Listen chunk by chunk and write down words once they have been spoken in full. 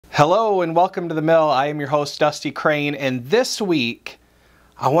Hello and welcome to the mill. I am your host Dusty Crane, and this week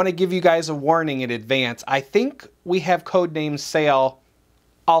I want to give you guys a warning in advance. I think we have Codename sale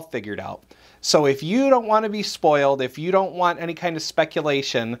all figured out. So if you don't want to be spoiled, if you don't want any kind of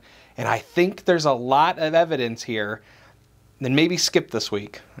speculation, and I think there's a lot of evidence here, then maybe skip this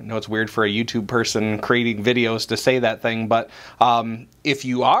week. I know it's weird for a YouTube person creating videos to say that thing, but if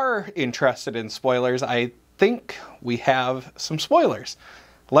you are interested in spoilers, I think we have some spoilers.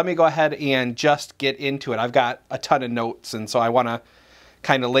 Let me go ahead and just get into it. I've got a ton of notes, and so I want to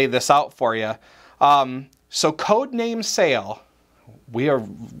kind of lay this out for you. So Codename sale, we are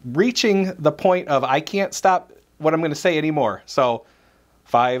reaching the point of I can't stop what I'm going to say anymore. So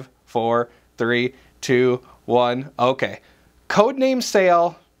 5, 4, 3, 2, 1. Okay. Codename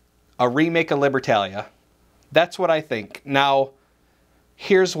sale, a remake of Libertalia. That's what I think. Now,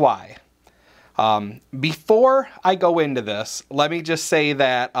 here's why. Before I go into this, let me just say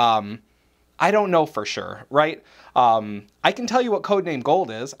that I don't know for sure, right? I can tell you what Codename Gold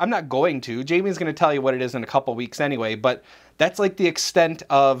is. I'm not going to. Jamie's going to tell you what it is in a couple weeks anyway, but that's like the extent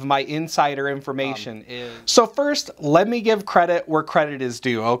of my insider information. So first, let me give credit where credit is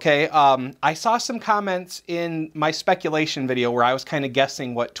due, okay? I saw some comments in my speculation video where I was kind of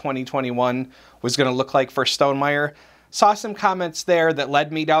guessing what 2021 was going to look like for Stonemaier. Saw some comments there that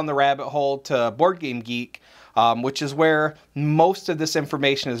led me down the rabbit hole to Board Game Geek, which is where most of this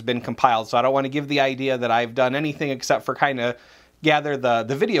information has been compiled. So I don't want to give the idea that I've done anything except for kind of gather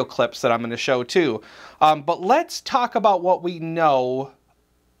the video clips that I'm going to show too. But let's talk about what we know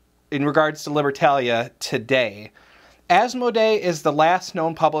in regards to Libertalia today. Asmodee is the last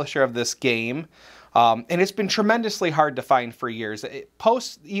known publisher of this game. And it's been tremendously hard to find for years.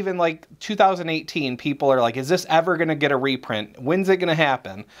 Post even like 2018, people are like, is this ever going to get a reprint? When's it going to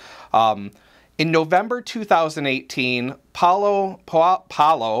happen? In November 2018, Paolo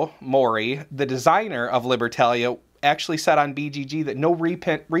Mori, the designer of Libertalia, actually said on BGG that no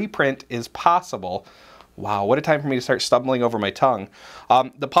reprint is possible. Wow, what a time for me to start stumbling over my tongue.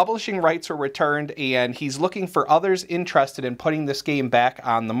 The publishing rights were returned, and he's looking for others interested in putting this game back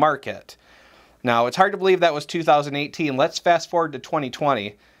on the market. Now, it's hard to believe that was 2018. Let's fast forward to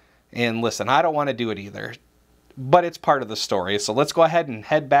 2020. And listen, I don't want to do it either, but it's part of the story. So let's go ahead and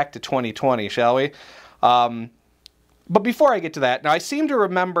head back to 2020, shall we? But before I get to that, now I seem to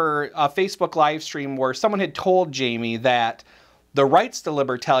remember a Facebook live stream where someone had told Jamie that the rights to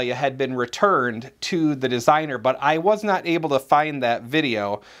Libertalia had been returned to the designer, but I was not able to find that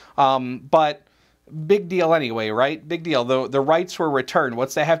video. But big deal anyway, right? Big deal. The rights were returned.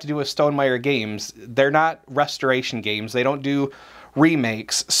 What's that have to do with Stonemaier games? They're not restoration games. They don't do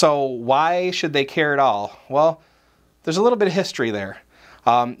remakes. So why should they care at all? Well, there's a little bit of history there.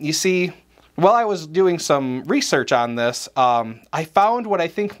 You see, while I was doing some research on this, I found what I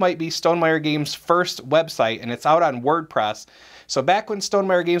think might be Stonemaier Games' first website, and it's out on WordPress. So back when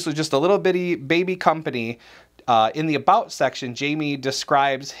Stonemaier Games was just a little bitty baby company, in the About section, Jamie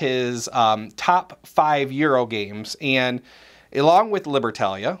describes his top 5 Euro games, and along with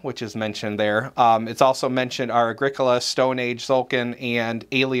Libertalia, which is mentioned there, it's also mentioned are Agricola, Stone Age, Tzolk'in, and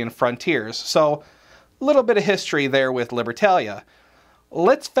Alien Frontiers. So a little bit of history there with Libertalia.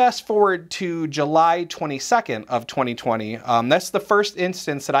 Let's fast forward to July 22nd of 2020. That's the first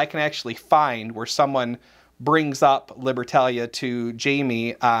instance that I can actually find where someone brings up Libertalia to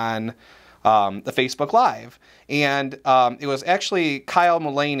Jamie on the Facebook Live. And it was actually Kyle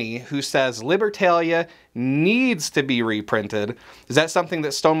Mullaney who says Libertalia needs to be reprinted. Is that something that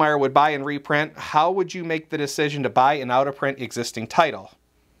Stonemaier would buy and reprint? How would you make the decision to buy an out-of-print existing title?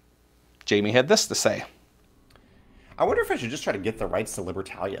 Jamie had this to say. I wonder if I should just try to get the rights to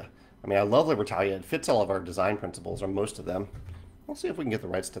Libertalia. I mean, I love Libertalia. It fits all of our design principles, or most of them. We'll see if we can get the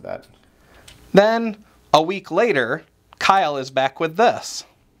rights to that. Then, a week later, Kyle is back with this.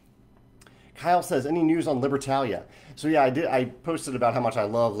 Kyle says, any news on Libertalia? So yeah, I posted about how much I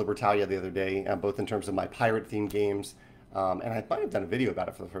love Libertalia the other day, both in terms of my pirate-themed games, and I might have done a video about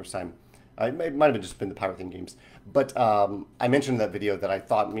it for the first time. It might have just been the pirate-themed games. But I mentioned in that video that I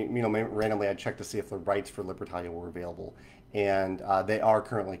thought, randomly I'd check to see if the rights for Libertalia were available, and they are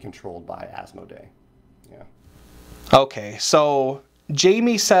currently controlled by Asmodee. Yeah. Okay, so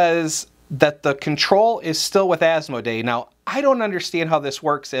Jamie says that the control is still with Asmodee. Now, I don't understand how this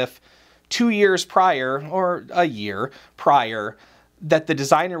works if 2 years prior, or a year prior, that the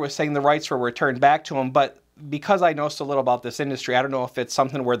designer was saying the rights were returned back to him, but because I know so little about this industry, I don't know if it's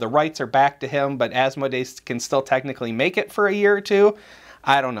something where the rights are back to him, but Asmodee can still technically make it for a year or two.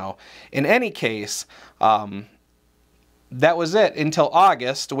 I don't know. In any case, that was it until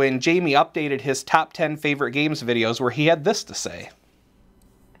August when Jamie updated his top 10 favorite games videos where he had this to say.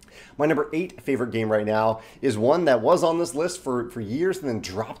 My number 8 favorite game right now is one that was on this list for years and then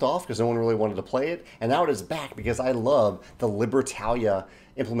dropped off because no one really wanted to play it. And now it is back because I love the Libertalia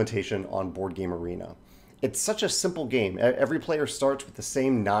implementation on Board Game Arena. It's such a simple game. Every player starts with the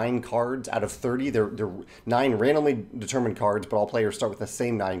same 9 cards out of 30. They're 9 randomly determined cards, but all players start with the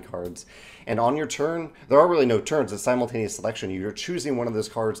same 9 cards. And on your turn, there are really no turns. It's simultaneous selection. You're choosing one of those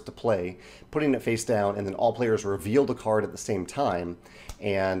cards to play, putting it face down, and then all players reveal the card at the same time.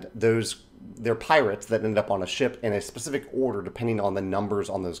 And they're pirates that end up on a ship in a specific order depending on the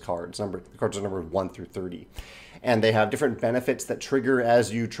numbers on those cards. The cards are numbered 1 through 30. And they have different benefits that trigger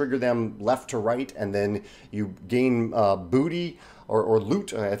as you trigger them left to right, and then you gain booty or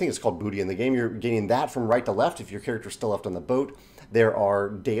loot. I think it's called booty in the game. You're gaining that from right to left if your character's still left on the boat. There are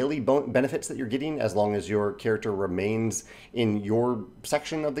daily benefits that you're getting as long as your character remains in your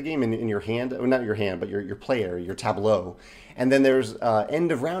section of the game, in your hand. Well, not your hand, but your play area, your tableau. And then there's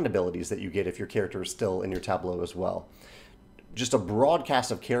end of round abilities that you get if your character is still in your tableau as well. Just a broad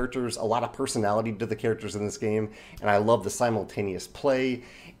cast of characters, a lot of personality to the characters in this game, and I love the simultaneous play.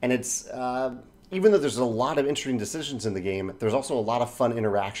 And it's, even though there's a lot of interesting decisions in the game, there's also a lot of fun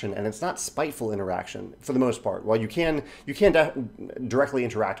interaction, and it's not spiteful interaction for the most part. While you can directly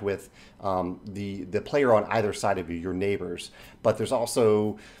interact with the player on either side of you, your neighbors, but there's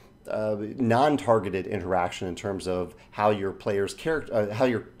also non-targeted interaction in terms of how your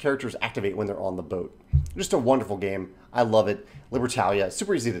characters activate when they're on the boat. Just a wonderful game. I love it. Libertalia,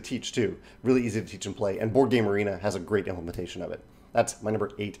 super easy to teach too. Really easy to teach and play. And Board Game Arena has a great implementation of it. That's my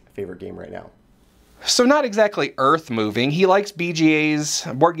number 8 favorite game right now. So not exactly earth-moving. He likes BGA's,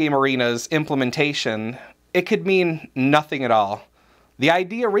 Board Game Arena's implementation. It could mean nothing at all. The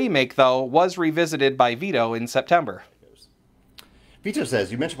Idea remake, though, was revisited by Vito in September. Vito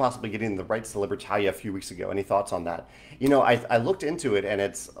says, you mentioned possibly getting the rights to Libertalia a few weeks ago. Any thoughts on that? You know, I looked into it, and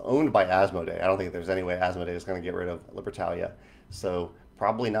it's owned by Asmodee. I don't think there's any way Asmodee is going to get rid of Libertalia. So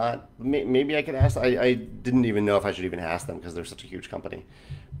probably not. Maybe I could ask. I didn't even know if I should even ask them because they're such a huge company.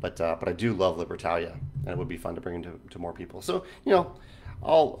 But I do love Libertalia, and it would be fun to bring to more people. So, you know,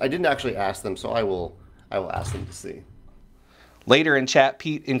 I didn't actually ask them, so I will ask them to see. Later in chat,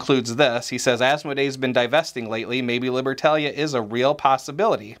 Pete includes this. He says, Asmodee's been divesting lately. Maybe Libertalia is a real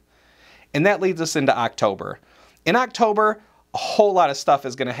possibility. And that leads us into October. In October, a whole lot of stuff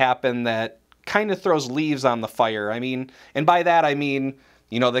is going to happen that kind of throws leaves on the fire. I mean, and by that I mean,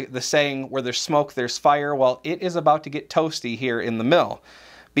 you know, the saying, where there's smoke, there's fire. Well, it is about to get toasty here in the mill.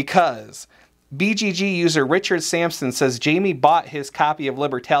 Because BGG user Richard Sampson says Jamie bought his copy of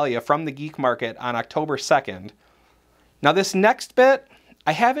Libertalia from the Geek Market on October 2nd. Now this next bit,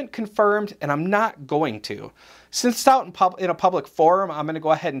 I haven't confirmed, and I'm not going to. Since it's out in a public forum, I'm going to go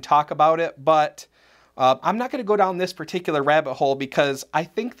ahead and talk about it, but I'm not going to go down this particular rabbit hole because I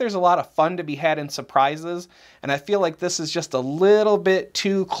think there's a lot of fun to be had in surprises, and I feel like this is just a little bit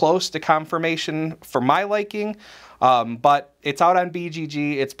too close to confirmation for my liking, but it's out on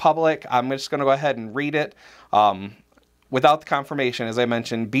BGG, it's public, I'm just going to go ahead and read it. Without the confirmation, as I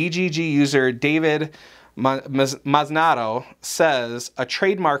mentioned, BGG user David Maznato says a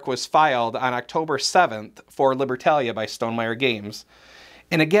trademark was filed on October 7th for Libertalia by Stonemaier Games.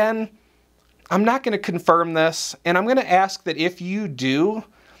 And again, I'm not going to confirm this, and I'm going to ask that if you do,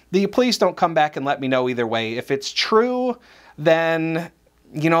 that you please don't come back and let me know either way. If it's true, then,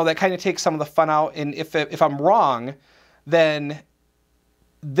 you know, that kind of takes some of the fun out, and if I'm wrong, then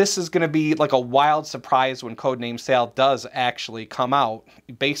this is going to be like a wild surprise when Codename Sale does actually come out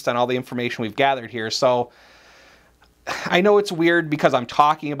based on all the information we've gathered here. So I know it's weird because I'm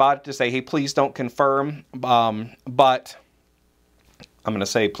talking about it to say, hey, please don't confirm. But I'm going to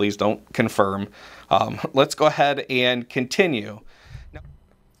say, please don't confirm. Let's go ahead and continue.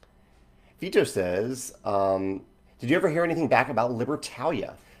 Vito says, did you ever hear anything back about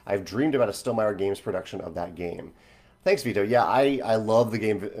Libertalia? I've dreamed about a Stonemaier Games production of that game. Thanks, Vito. Yeah, I love the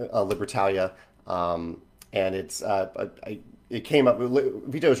game Libertalia, and it came up.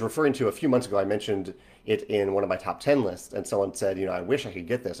 Vito was referring to a few months ago. I mentioned it in one of my top 10 lists, and someone said, you know, I wish I could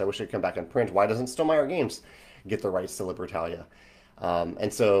get this. I wish it could come back in print. Why doesn't Stonemaier Games get the rights to Libertalia?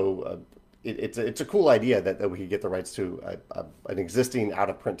 And so it's a cool idea that we could get the rights to an existing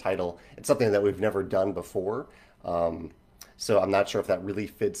out-of-print title. It's something that we've never done before, so I'm not sure if that really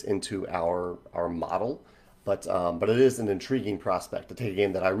fits into our model. But it is an intriguing prospect to take a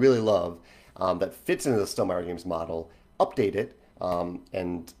game that I really love, that fits into the Stonemaier Games model, update it,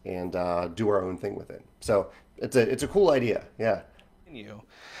 and do our own thing with it. So it's a cool idea, yeah.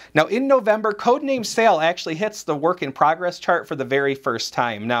 Now in November, Codename Sale actually hits the work in progress chart for the very first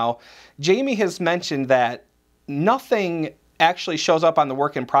time. Now, Jamie has mentioned that nothing actually shows up on the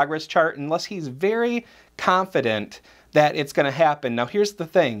work in progress chart unless he's very confident that it's going to happen. Now, here's the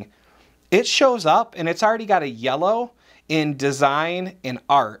thing. It shows up and it's already got a yellow in design and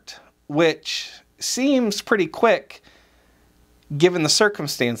art, which seems pretty quick given the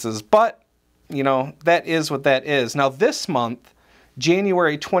circumstances, but you know, that is what that is. Now this month,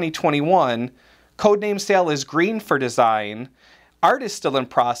 January 2021, Codename sale is green for design. Art is still in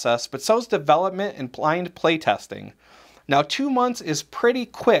process, but so is development and blind playtesting. Now 2 months is pretty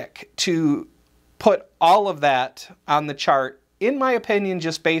quick to put all of that on the chart, in my opinion,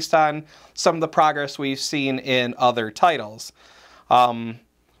 just based on some of the progress we've seen in other titles.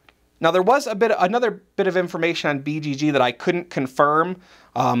 Now there was another bit of information on BGG that I couldn't confirm,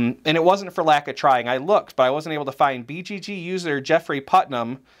 and it wasn't for lack of trying. I looked, but I wasn't able to find. BGG user Jeffrey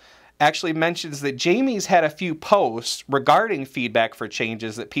Putnam actually mentions that Jamie's had a few posts regarding feedback for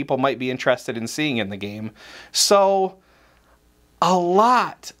changes that people might be interested in seeing in the game. So a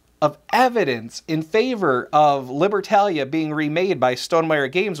lot of evidence in favor of Libertalia being remade by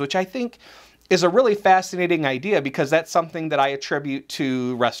Stonemaier Games, which I think is a really fascinating idea because that's something that I attribute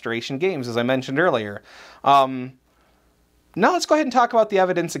to Restoration Games, as I mentioned earlier. Now let's go ahead and talk about the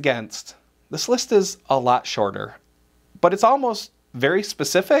evidence against. This list is a lot shorter, but it's almost very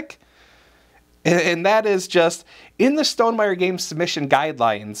specific. And that is just, in the Stonemaier Games submission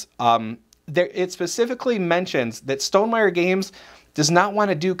guidelines, it specifically mentions that Stonemaier Games does not want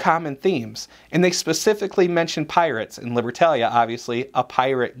to do common themes. And they specifically mention pirates, and Libertalia, obviously, a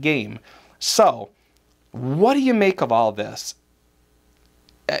pirate game. So, what do you make of all this?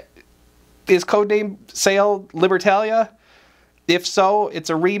 Is Codename sale Libertalia? If so, it's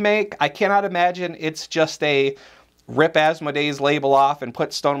a remake. I cannot imagine it's just a rip Asmodee's label off and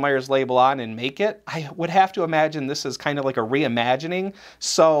put Stonemaier's label on and make it. I would have to imagine this is kind of like a reimagining.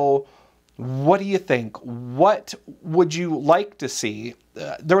 So, what do you think? What would you like to see?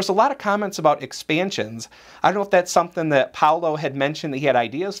 There was a lot of comments about expansions. I don't know if that's something that Paolo had mentioned that he had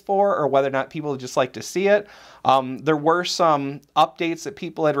ideas for, or whether or not people would just like to see it. There were some updates that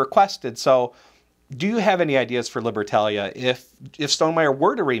people had requested. So do you have any ideas for Libertalia? If Stonemaier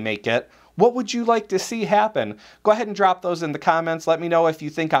were to remake it, what would you like to see happen? Go ahead and drop those in the comments. Let me know if you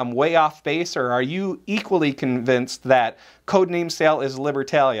think I'm way off base, or are you equally convinced that Codename sale is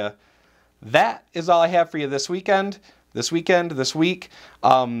Libertalia? That is all I have for you this week.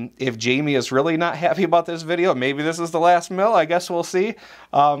 If Jamie is really not happy about this video, maybe this is the last mill. I guess we'll see.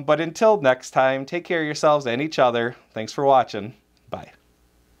 But until next time, take care of yourselves and each other. Thanks for watching.